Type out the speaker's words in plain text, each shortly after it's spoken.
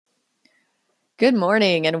Good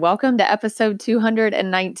morning, and welcome to episode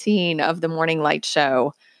 219 of the Morning Light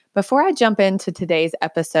Show. Before I jump into today's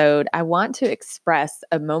episode, I want to express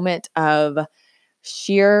a moment of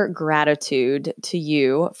sheer gratitude to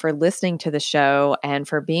you for listening to the show and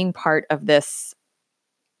for being part of this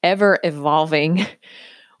ever evolving,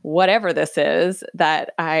 whatever this is, that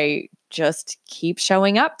I just keep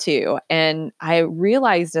showing up to. And I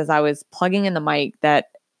realized as I was plugging in the mic that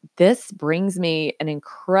this brings me an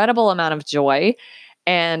incredible amount of joy.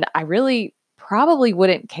 And I really probably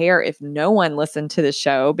wouldn't care if no one listened to the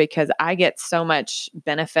show because I get so much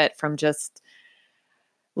benefit from just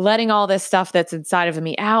letting all this stuff that's inside of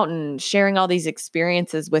me out and sharing all these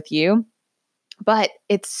experiences with you. But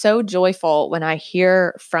it's so joyful when I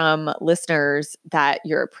hear from listeners that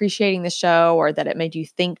you're appreciating the show or that it made you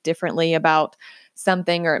think differently about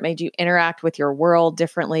something or it made you interact with your world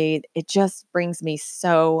differently. It just brings me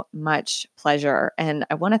so much pleasure. And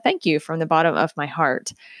I want to thank you from the bottom of my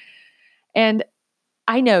heart. And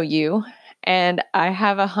I know you, and I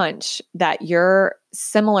have a hunch that you're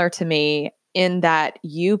similar to me in that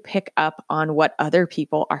you pick up on what other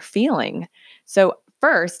people are feeling. So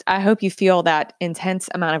first, I hope you feel that intense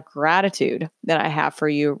amount of gratitude that I have for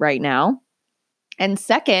you right now. And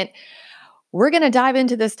second, we're going to dive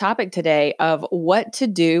into this topic today of what to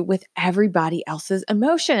do with everybody else's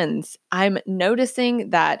emotions. I'm noticing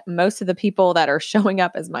that most of the people that are showing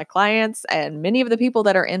up as my clients and many of the people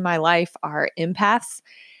that are in my life are empaths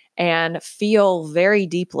and feel very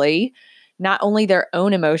deeply not only their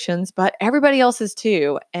own emotions, but everybody else's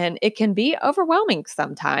too. And it can be overwhelming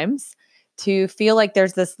sometimes to feel like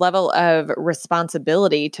there's this level of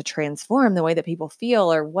responsibility to transform the way that people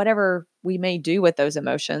feel or whatever we may do with those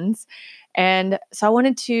emotions. And so I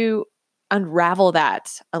wanted to unravel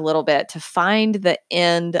that a little bit to find the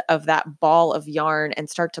end of that ball of yarn and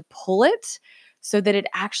start to pull it so that it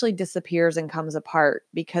actually disappears and comes apart.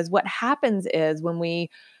 Because what happens is when we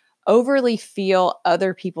overly feel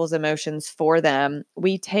other people's emotions for them,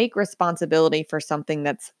 we take responsibility for something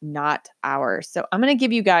that's not ours. So I'm going to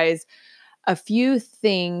give you guys a few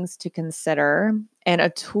things to consider and a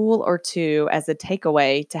tool or two as a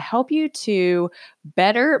takeaway to help you to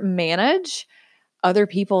better manage other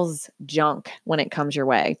people's junk when it comes your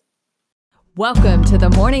way. Welcome to the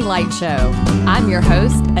Morning Light Show. I'm your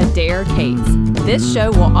host, Adair Cates. This show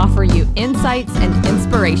will offer you insights and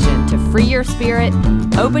inspiration to free your spirit,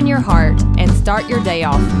 open your heart, and start your day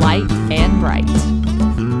off light and bright.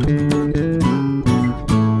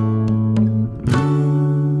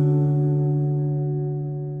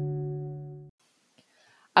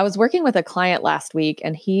 I was working with a client last week,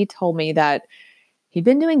 and he told me that he'd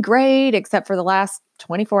been doing great except for the last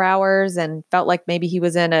 24 hours and felt like maybe he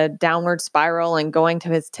was in a downward spiral and going to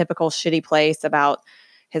his typical shitty place about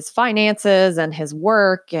his finances and his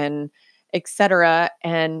work and et cetera.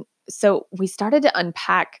 And so we started to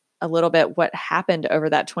unpack a little bit what happened over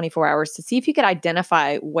that 24 hours to see if you could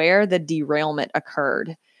identify where the derailment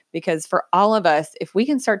occurred. Because for all of us, if we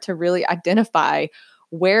can start to really identify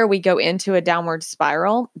where we go into a downward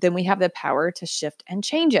spiral, then we have the power to shift and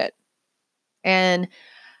change it. And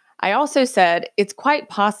I also said it's quite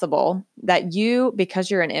possible that you,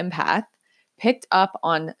 because you're an empath, picked up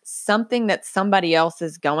on something that somebody else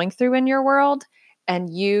is going through in your world and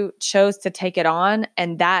you chose to take it on.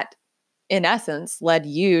 And that, in essence, led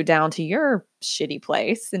you down to your shitty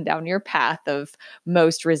place and down your path of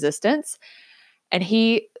most resistance. And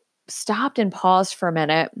he stopped and paused for a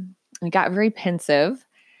minute and got very pensive.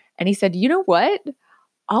 And he said, "You know what?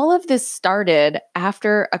 All of this started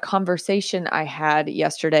after a conversation I had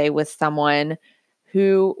yesterday with someone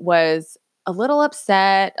who was a little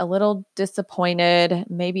upset, a little disappointed,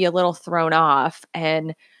 maybe a little thrown off.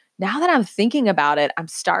 And now that I'm thinking about it, I'm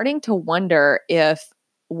starting to wonder if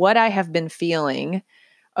what I have been feeling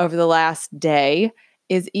over the last day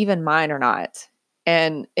is even mine or not."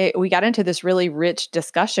 And we got into this really rich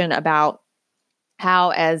discussion about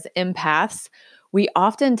how, as empaths, we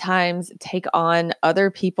oftentimes take on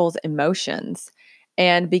other people's emotions.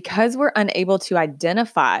 And because we're unable to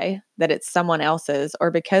identify that it's someone else's,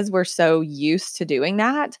 or because we're so used to doing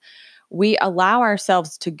that, we allow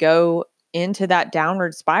ourselves to go into that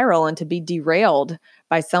downward spiral and to be derailed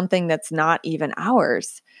by something that's not even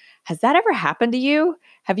ours. Has that ever happened to you?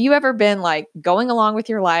 Have you ever been like going along with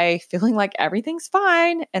your life, feeling like everything's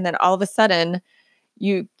fine, and then all of a sudden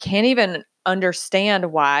you can't even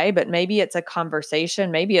understand why, but maybe it's a conversation,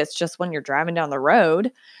 maybe it's just when you're driving down the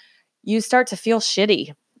road, you start to feel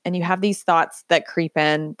shitty and you have these thoughts that creep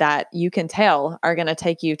in that you can tell are going to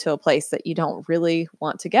take you to a place that you don't really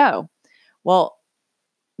want to go. Well,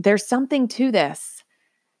 there's something to this.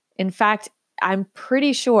 In fact, I'm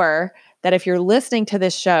pretty sure that if you're listening to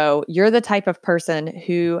this show, you're the type of person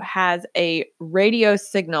who has a radio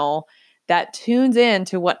signal that tunes in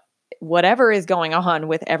to whatever is going on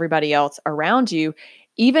with everybody else around you,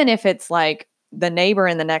 even if it's like the neighbor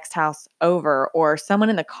in the next house over or someone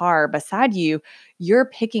in the car beside you, you're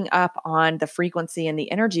picking up on the frequency and the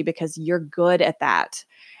energy because you're good at that.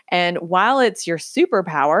 And while it's your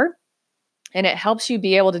superpower, and it helps you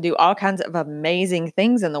be able to do all kinds of amazing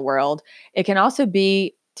things in the world, it can also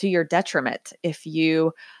be to your detriment if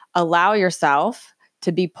you allow yourself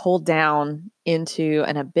to be pulled down into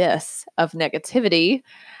an abyss of negativity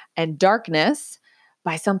and darkness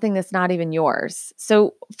by something that's not even yours.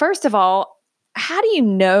 So, first of all, how do you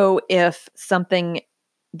know if something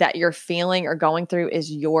that you're feeling or going through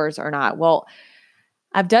is yours or not? Well,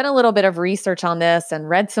 I've done a little bit of research on this and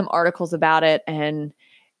read some articles about it. And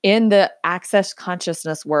in the access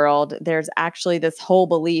consciousness world, there's actually this whole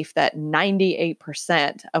belief that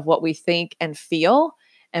 98% of what we think and feel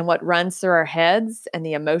and what runs through our heads and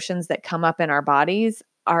the emotions that come up in our bodies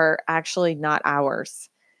are actually not ours.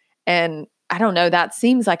 And I don't know, that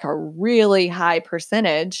seems like a really high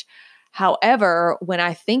percentage. However, when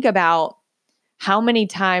I think about how many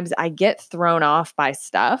times I get thrown off by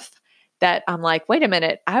stuff that I'm like, wait a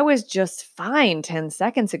minute, I was just fine 10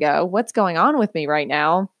 seconds ago. What's going on with me right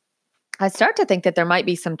now? I start to think that there might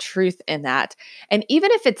be some truth in that. And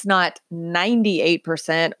even if it's not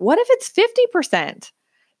 98%, what if it's 50%?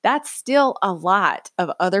 That's still a lot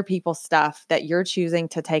of other people's stuff that you're choosing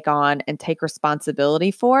to take on and take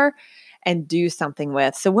responsibility for and do something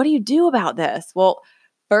with. So, what do you do about this? Well,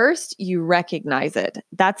 first, you recognize it.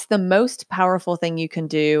 That's the most powerful thing you can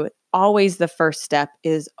do. Always the first step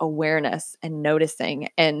is awareness and noticing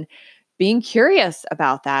and being curious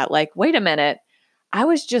about that. Like, wait a minute, I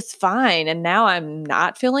was just fine and now I'm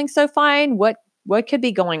not feeling so fine. What could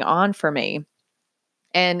be going on for me?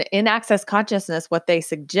 And in Access Consciousness, what they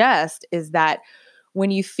suggest is that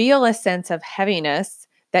when you feel a sense of heaviness,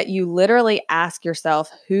 that you literally ask yourself,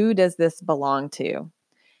 who does this belong to?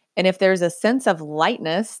 And if there's a sense of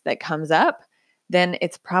lightness that comes up, then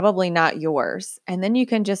it's probably not yours. And then you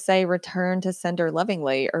can just say, return to sender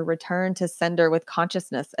lovingly or return to sender with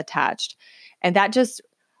consciousness attached. And that just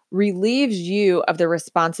relieves you of the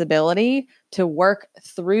responsibility to work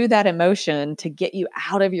through that emotion to get you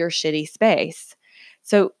out of your shitty space.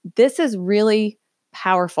 So this is really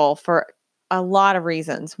powerful for a lot of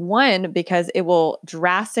reasons. One, because it will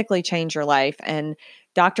drastically change your life. And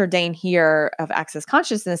Dr. Dane Heer of Access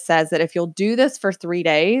Consciousness says that if you'll do this for 3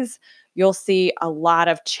 days, you'll see a lot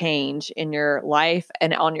of change in your life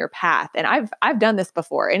and on your path. And I've done this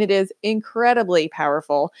before, and it is incredibly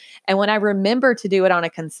powerful. And when I remember to do it on a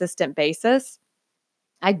consistent basis,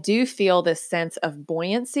 I do feel this sense of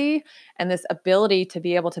buoyancy and this ability to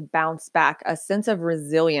be able to bounce back, a sense of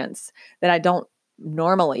resilience that I don't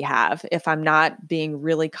normally have if I'm not being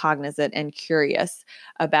really cognizant and curious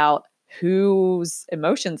about whose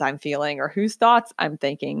emotions I'm feeling or whose thoughts I'm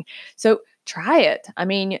thinking. So try it. I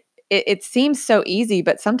mean, it seems so easy,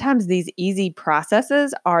 but sometimes these easy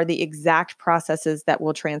processes are the exact processes that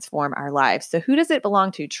will transform our lives. So who does it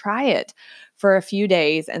belong to? Try it for a few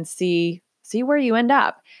days and see where you end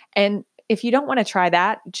up. And if you don't want to try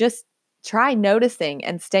that, just try noticing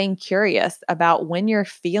and staying curious about when you're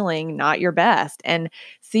feeling not your best and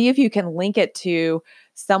see if you can link it to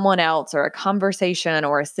someone else or a conversation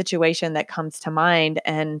or a situation that comes to mind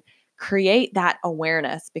and create that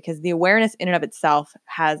awareness, because the awareness in and of itself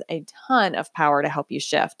has a ton of power to help you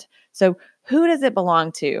shift. So who does it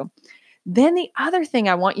belong to? Then the other thing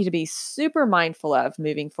I want you to be super mindful of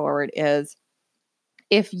moving forward is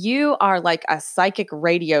if you are like a psychic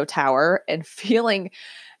radio tower and feeling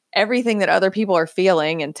everything that other people are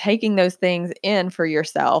feeling and taking those things in for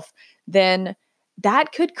yourself, then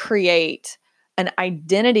that could create an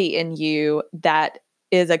identity in you that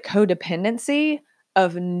is a codependency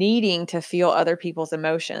of needing to feel other people's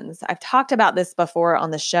emotions. I've talked about this before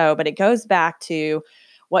on the show, but it goes back to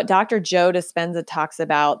what Dr. Joe Dispenza talks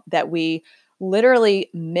about, that we literally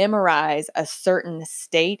memorize a certain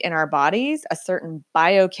state in our bodies, a certain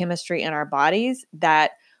biochemistry in our bodies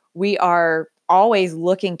that we are always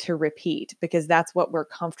looking to repeat because that's what we're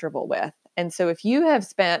comfortable with. And so if you have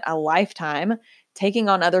spent a lifetime taking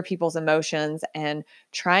on other people's emotions and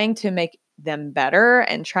trying to make them better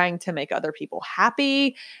and trying to make other people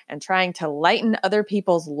happy and trying to lighten other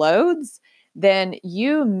people's loads, then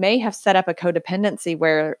you may have set up a codependency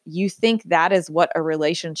where you think that is what a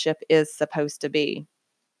relationship is supposed to be.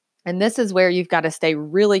 And this is where you've got to stay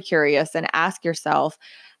really curious and ask yourself,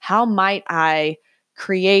 how might I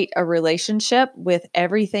create a relationship with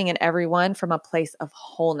everything and everyone from a place of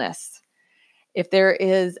wholeness? If there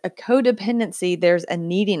is a codependency, there's a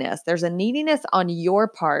neediness. There's a neediness on your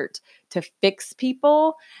part to fix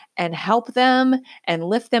people and help them and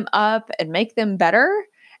lift them up and make them better.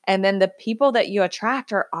 And then the people that you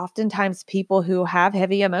attract are oftentimes people who have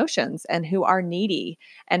heavy emotions and who are needy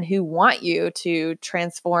and who want you to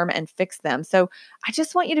transform and fix them. So I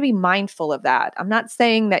just want you to be mindful of that. I'm not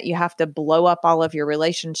saying that you have to blow up all of your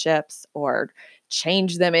relationships or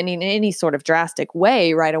change them in any sort of drastic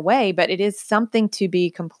way right away, but it is something to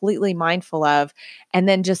be completely mindful of. And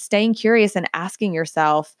then just staying curious and asking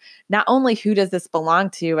yourself, not only who does this belong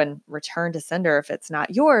to and return to sender if it's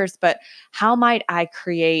not yours, but how might I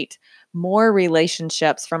create more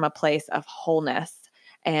relationships from a place of wholeness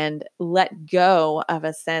and let go of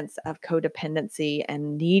a sense of codependency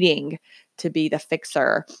and needing to be the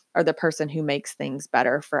fixer or the person who makes things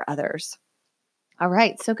better for others. All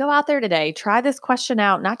right, so go out there today, try this question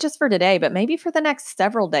out, not just for today, but maybe for the next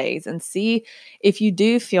several days, and see if you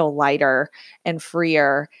do feel lighter and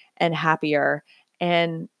freer and happier,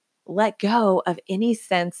 and let go of any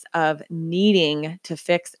sense of needing to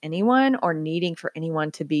fix anyone or needing for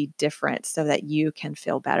anyone to be different so that you can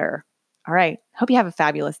feel better. All right, hope you have a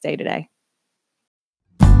fabulous day today.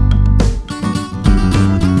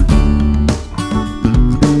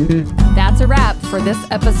 That's a wrap for this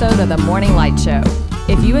episode of the Morning Light Show.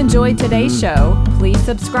 If you enjoyed today's show, please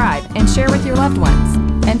subscribe and share with your loved ones.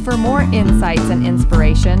 And for more insights and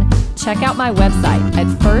inspiration, check out my website at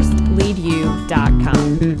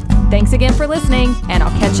firstleadyou.com. Thanks again for listening, and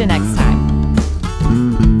I'll catch you next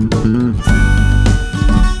time.